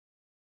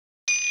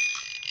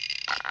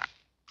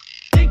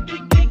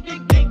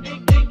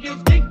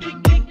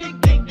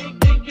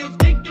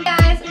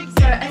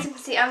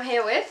I'm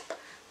here with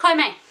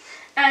Chloe-May.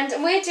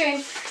 And we're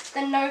doing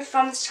the no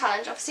thumbs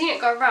challenge. I've seen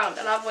it go around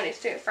and I've wanted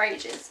to do it for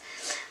ages.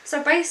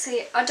 So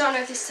basically, I don't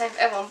know if this is the same for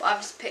everyone, but I've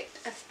just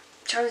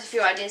chose a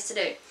few ideas to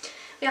do.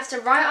 We have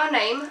to write our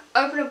name,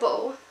 open a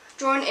bottle,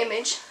 draw an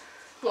image.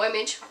 What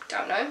image?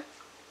 Don't know.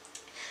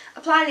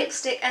 Apply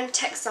lipstick and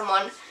text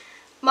someone.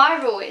 My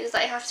rule is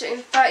that you have to in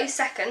 30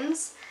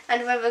 seconds,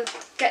 and whoever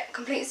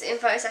completes it in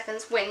 30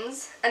 seconds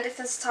wins. And if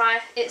there's a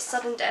tie, it's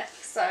sudden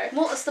death. So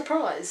What is the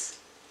prize?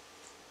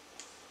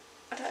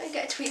 I don't know, you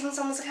get a tweet from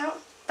someone's account.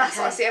 That's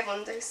what I see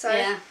everyone do. So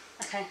yeah,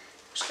 okay. I'm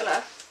just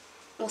gonna.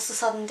 What's the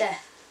sudden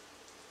death?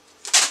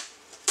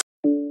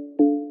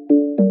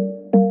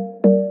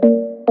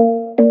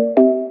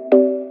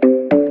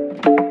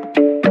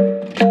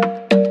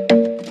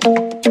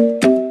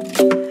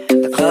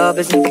 Club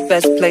isn't the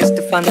best place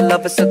to find the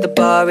lovers, so the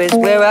bar is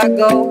where I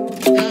go.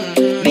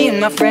 Me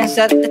and my friends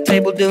sat at the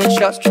table doing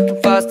shots,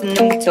 tripping fast, and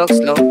then we talk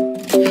slow.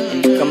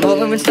 Come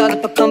over and start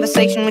up a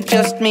conversation with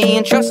just me,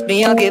 and trust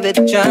me, I'll give it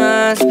a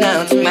chance.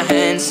 Now take my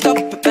hand, stop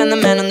it, and the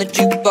man on the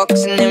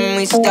jukebox, and then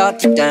we start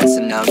to dance.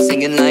 And now I'm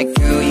singing like,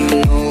 girl, you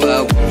know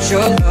I want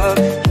your love.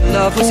 Your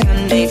love was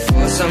handmade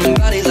for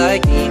somebody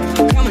like me.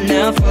 Come on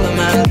now, follow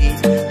my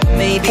lead. I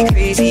may be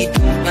crazy,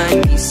 don't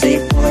mind me.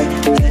 Say, boy,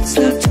 let's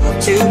not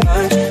talk too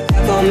much.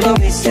 On my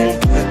waist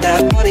and put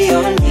that body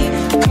on me.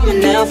 Come on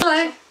now.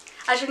 Hello.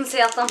 As you can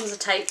see, our thumbs are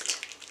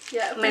taped.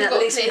 Yeah, I mean, at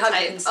least we hope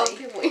you can see. Other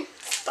people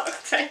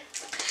stuck tape.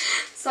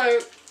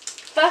 So,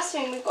 first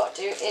thing we've got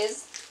to do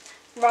is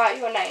write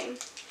your name.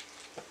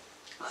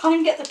 I can't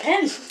even get the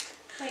pen.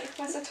 Wait,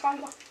 where's the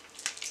timer?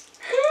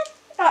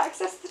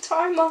 Access the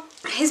timer.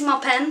 Here's my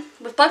pen.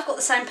 We've both got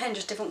the same pen,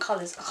 just different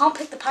colours. I can't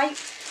pick the paper.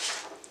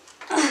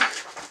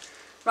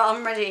 Right,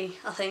 I'm ready,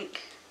 I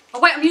think. Oh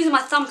wait, I'm using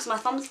my thumb because my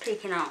thumb's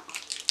peeking out.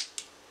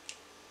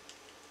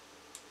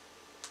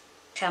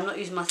 Okay, I'm not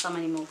using my thumb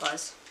anymore,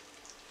 guys.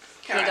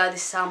 Here you go,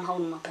 this is how I'm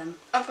holding my pen.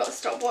 I've got a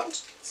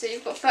stopwatch, so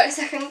you've got 30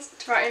 seconds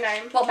to write your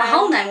name. What, my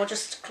whole name or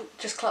just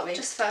Chloe?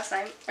 Just first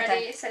name.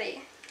 Ready,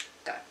 steady,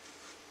 go.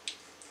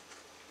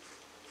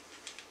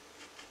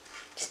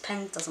 This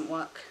pen doesn't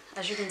work.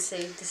 As you can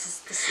see, this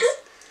is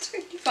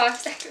 25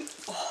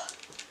 seconds. Oh.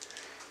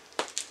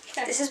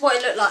 Okay. This is what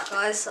it looked like,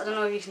 guys. I don't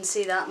know if you can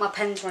see that. My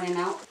pen's running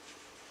out.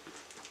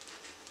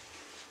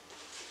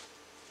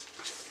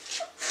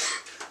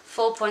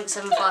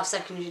 4.75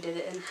 seconds you did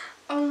it in.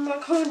 Oh my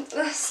god,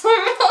 that's so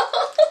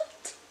hard.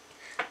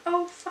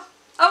 Oh fuck.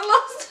 I've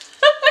lost.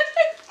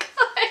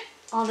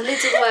 Oh, the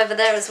lid's all the way over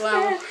there as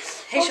well.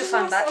 Here's your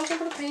phone back. On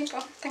top of the paper.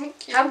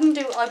 Thank you. How can you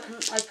do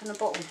open a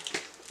bottle?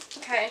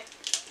 Okay.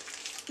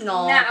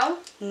 No. Now.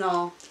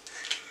 No.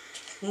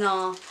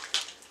 No.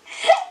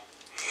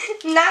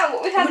 Now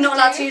what we have We're not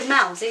allowed to use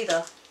mouths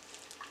either.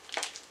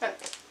 No.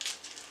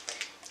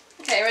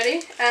 Okay,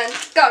 ready? And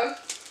go.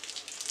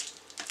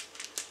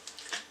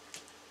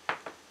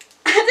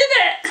 I did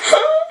it!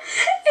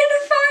 In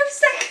 5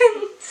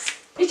 seconds!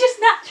 It just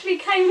naturally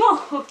came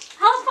off.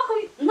 How the fuck are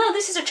we... No,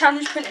 this is a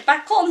challenge, print it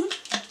back on.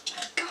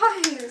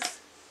 Guys!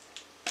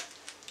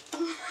 Oh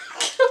my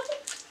god.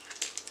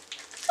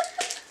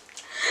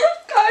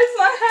 Guys,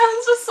 my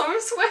hands are so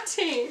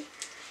sweaty.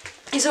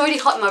 It's already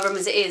hot in my room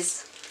as it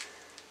is.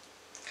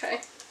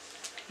 Okay.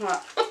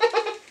 Right.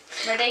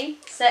 Ready,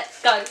 set,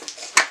 go.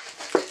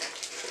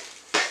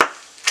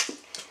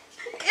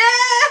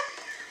 Yeah!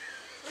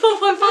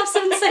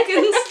 4.57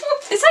 seconds.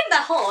 This ain't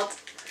that hard.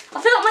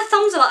 I feel like my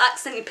thumbs are like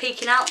accidentally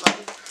peeking out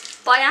though.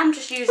 But I am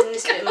just using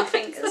this bit of my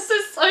fingers. This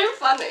is so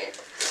funny.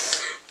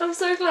 I'm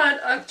so glad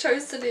I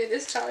chose to do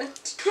this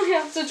challenge. We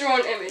have to draw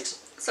an image.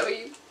 So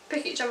you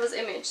pick each other's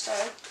image, so.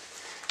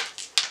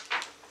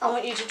 I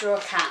want you to draw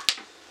a cat.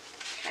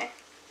 Okay.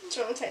 Do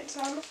you want to take the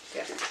time?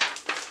 Yeah.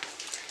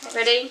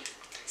 Ready,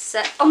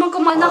 set. Oh my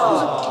god, my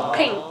knuckles are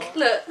pink.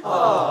 Look.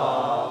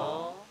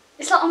 Aww.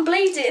 It's like I'm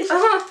bleeding.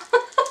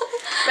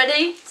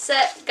 Ready,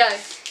 set, go.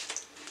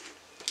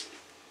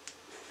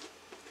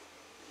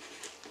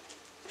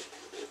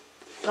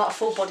 Like a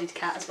full-bodied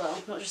cat as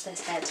well, not just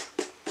its head.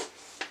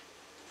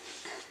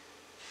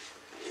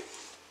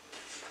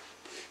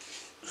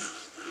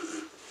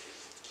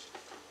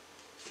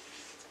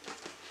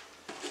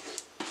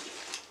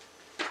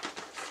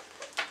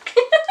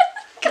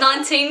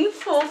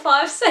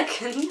 .1945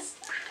 seconds.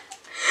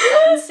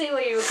 I can see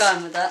where you were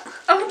going with that.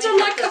 I've done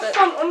like a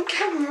front on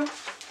camera.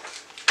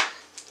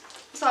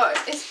 So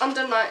it's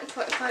under 9.5.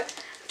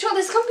 Do you know what,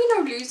 there's gonna be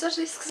no loser to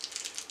this.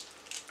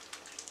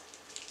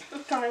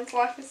 Guys,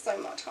 life is so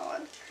much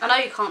hard. I know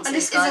you can't see and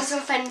this guys. isn't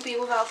to offend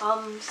people without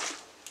thumbs.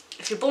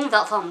 If you're born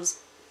without thumbs.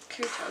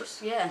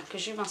 Kudos. Yeah,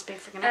 because you must be a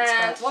freaking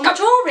expert. What go. am I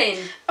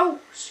drawing? Oh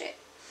shit.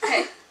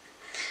 Okay.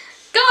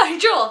 Go,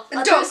 draw.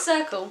 I'll draw a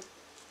circle.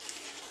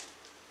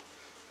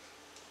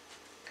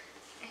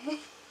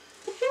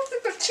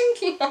 I've got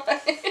chinky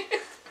eye.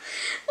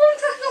 Oh,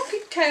 it's got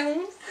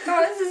pigtails.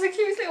 Guys, this is a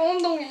cute little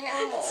doggy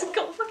animal. It's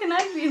got a fucking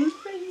alien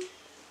face.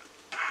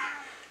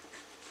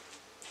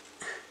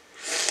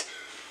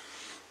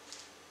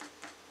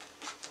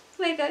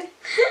 There you go. 18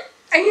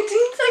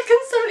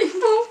 seconds,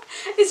 74.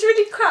 It's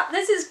really crap.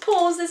 There's its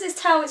paws, there's its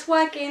tail, it's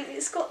wagging,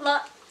 it's got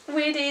like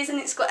weird ears and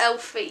it's got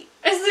elf feet.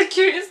 It's the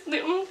cutest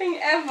little thing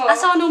ever.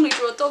 That's how I normally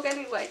draw a dog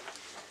anyway.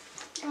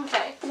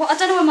 Okay. Well, I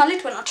don't know where my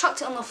lid went, I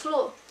chucked it on the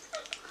floor.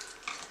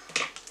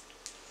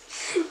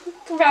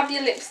 Grab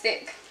your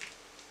lipstick.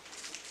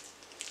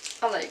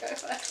 I'll let you go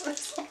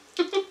first. Wait,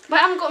 I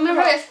haven't got a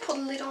mirror. I have to put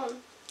the lid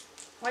on.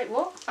 Wait,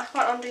 what? I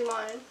can't undo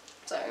mine,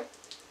 so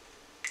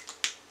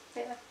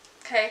yeah.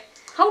 Okay.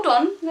 Hold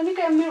on, let me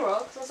get a mirror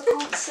because I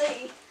can't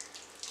see.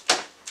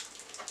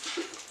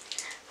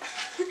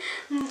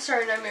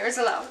 Sorry, no mirrors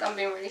allowed. I'm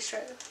being really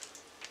straight.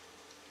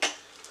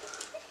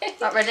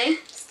 Right, ready?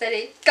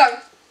 Steady. Go.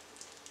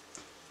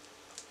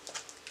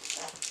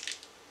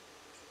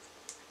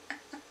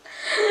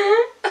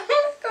 Oh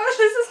my god,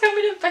 this is gonna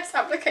be the best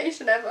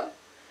application ever.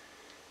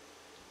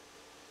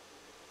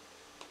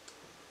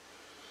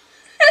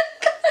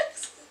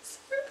 Guys, it's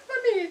so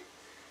funny.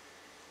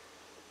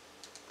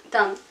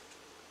 Done.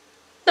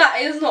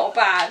 That is not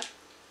bad.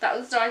 That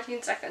was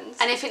 19 seconds.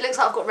 And if it looks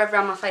like I've got red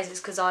around my face,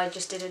 it's because I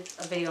just did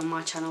a video on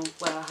my channel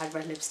where I had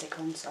red lipstick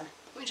on, so.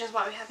 Which is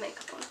why we have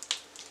makeup on.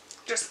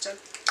 Just to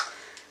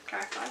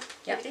clarify.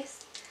 Yep. Maybe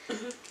this.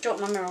 Drop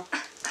my mirror.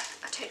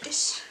 I take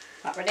this.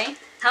 Right, ready?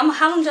 How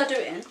long do I do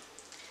it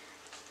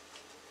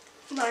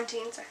in?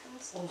 19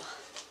 seconds. Oh.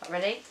 Right,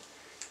 ready?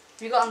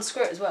 Have you got to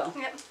unscrew it as well?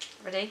 Yep.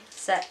 Ready,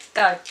 set,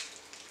 go.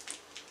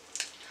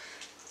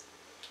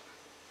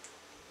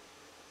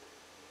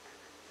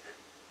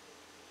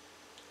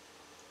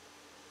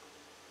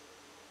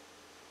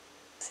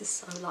 This is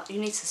so like, you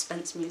need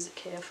suspense music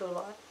here, I feel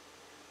like.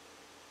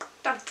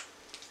 Done.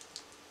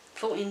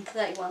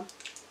 14:31.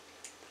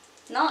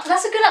 No,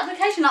 that's a good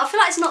application. I feel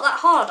like it's not that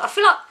hard. I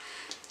feel like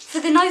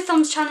for the no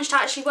thumbs challenge to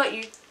actually work,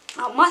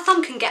 my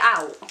thumb can get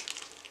out.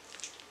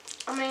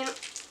 I mean,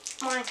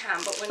 mine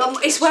can,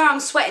 but It's where I'm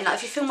sweating. Like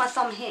if you feel my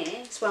thumb here,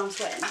 it's where I'm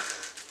sweating.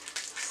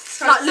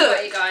 So like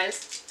look, you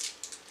guys.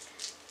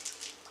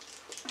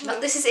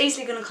 like, this is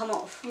easily gonna come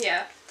off.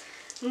 Yeah.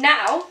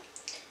 Now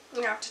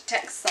we have to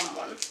text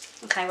someone.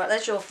 Okay, right.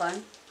 There's your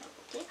phone.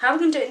 How are we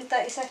gonna do it in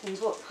 30 seconds?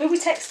 What? Who are we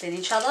texting?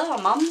 Each other?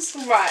 Our mums?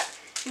 Right.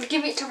 We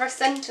give each other a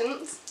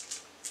sentence.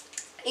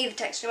 Either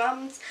text your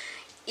mums,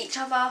 each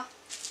other. I'm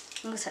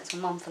gonna text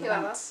my mum for the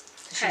Whoever. once.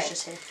 So Okay. she's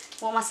just here.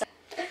 What am I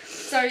saying?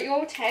 So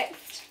your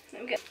text.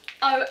 Let me get.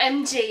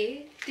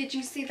 OMG! Did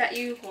you see that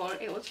unicorn?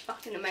 It was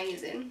fucking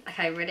amazing.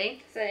 Okay,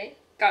 ready? So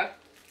go.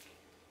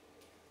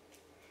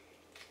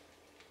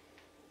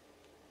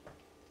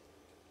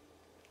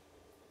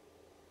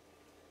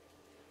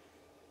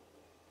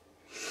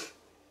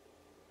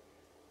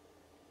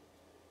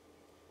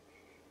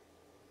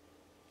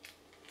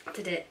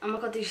 Did it? Oh my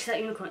god, did you see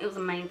that unicorn? It was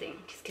amazing.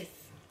 Kiss, kiss.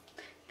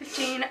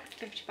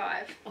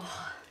 15:55.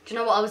 Oh, do you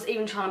know what? I was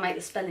even trying to make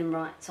the spelling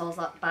right. So I was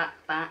like,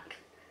 back.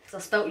 Because I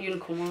spelt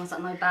unicorn and I was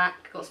like, no,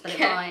 back. Got to spell it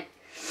right.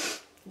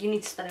 You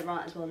need to spell it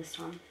right as well this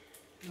time.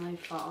 No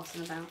fart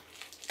arsing about.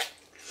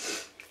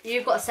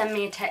 You've got to send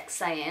me a text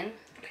saying...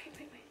 Okay,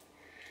 wait.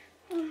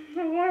 Oh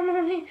no, why am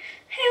I?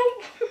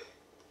 Help!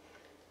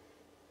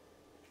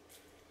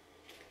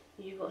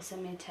 You've got to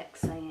send me a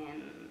text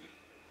saying...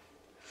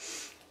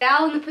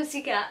 Owl and the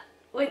Pussycat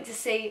went to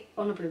sea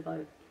on a blue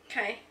boat.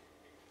 Okay.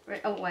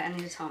 Oh wait, I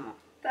need a timer.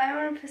 The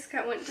Owl and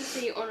Pussycat went to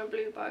sea on a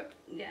blue boat.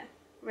 Yeah.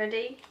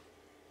 Ready,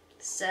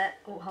 set,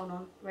 oh hold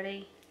on,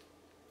 ready,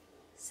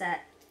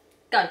 set,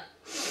 go.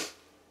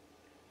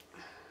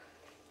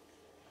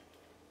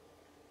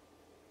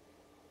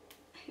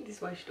 This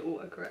is why I should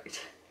autocorrect.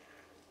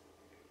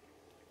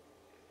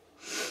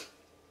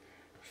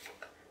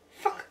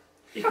 Fuck.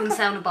 You can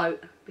say on a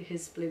boat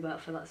because blue boat, I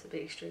feel like that's a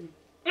bit extreme.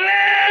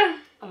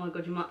 Oh my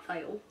god, you might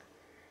fail.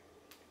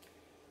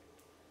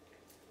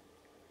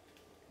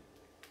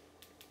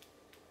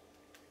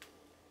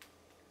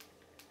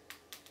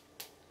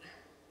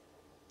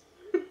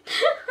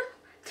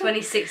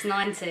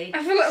 $26.90.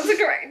 I forgot to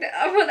correct it.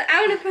 I thought the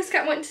Owl and the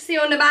Pussycat went to sea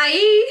on the bay.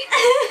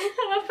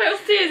 I fell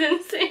tears in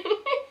the sea.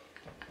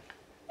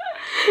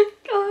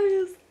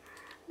 Guys,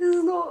 this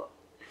is not...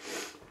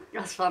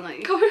 That's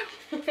funny. Go.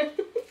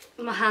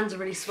 My hands are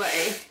really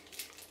sweaty.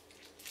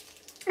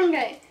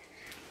 Okay.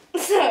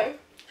 So,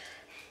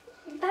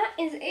 that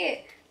is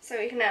it. So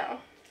we can now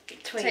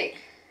Tweet. take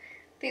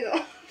these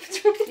off.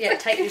 Yeah,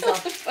 take these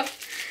off.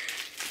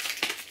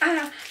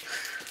 Ah.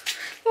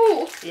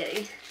 Ooh.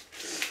 Yeah.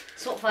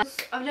 Swap phone.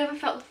 I've never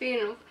felt the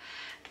feeling of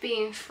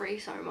being free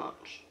so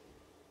much.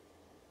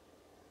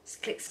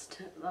 Just click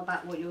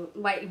about what you're...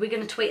 Wait, we're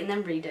going to tweet and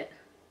then read it.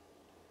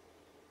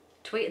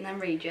 Tweet and then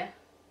read, yeah?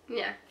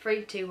 Yeah.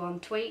 3, 2, 1,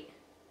 tweet.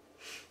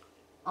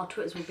 Our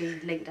Twitters will be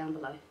linked down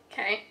below.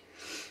 Okay.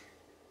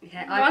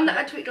 Okay. The one that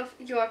I tweeted off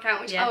your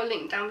account, which Yeah. I will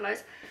link down below.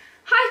 Is,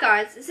 hi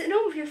guys, is it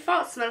normal for your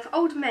farts to smell of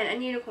old men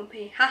and unicorn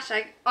pee?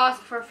 Hashtag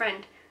ask for a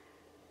friend.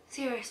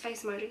 Serious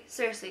face emoji.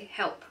 Seriously,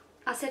 help.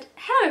 I said,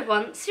 hello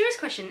everyone, serious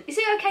question. Is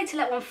it okay to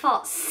let one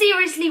fart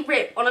seriously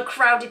rip on a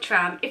crowded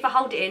tram? If I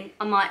hold it in,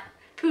 I might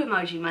poo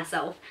emoji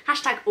myself.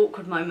 Hashtag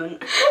awkward moment.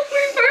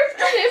 We've both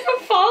done it for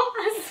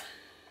farts.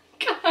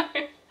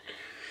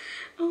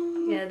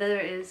 Go. Yeah, there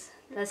it is.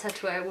 There's her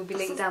Twitter. It will be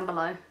linked down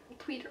below.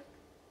 Twitter.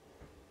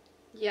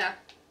 Yeah.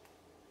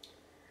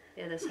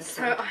 Yeah, there's her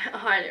So Twitter. I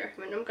highly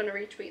recommend. I'm gonna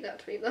retweet that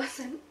tweet that I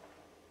sent.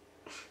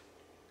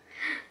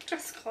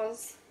 Just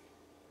cause.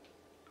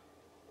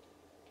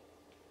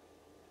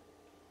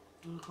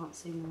 Oh, I can't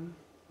see mine.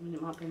 I mean,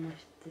 it might be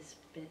this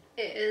bit.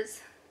 It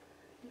is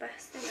the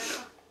best thing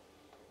ever.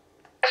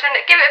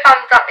 Give it a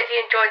thumbs up if you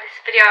enjoyed this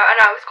video. I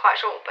know it was quite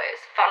short, but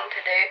it's fun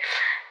to do.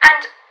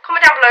 And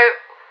comment down below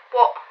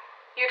what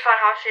you'd find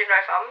hard to do with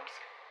no thumbs.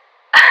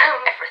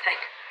 Everything.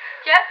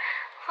 Yeah.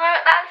 So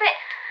that's it.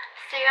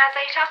 See you guys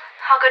later.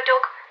 Hug a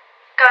dog.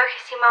 Go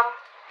kiss your mum.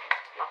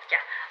 Love ya.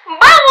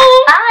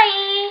 Bye.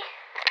 Bye.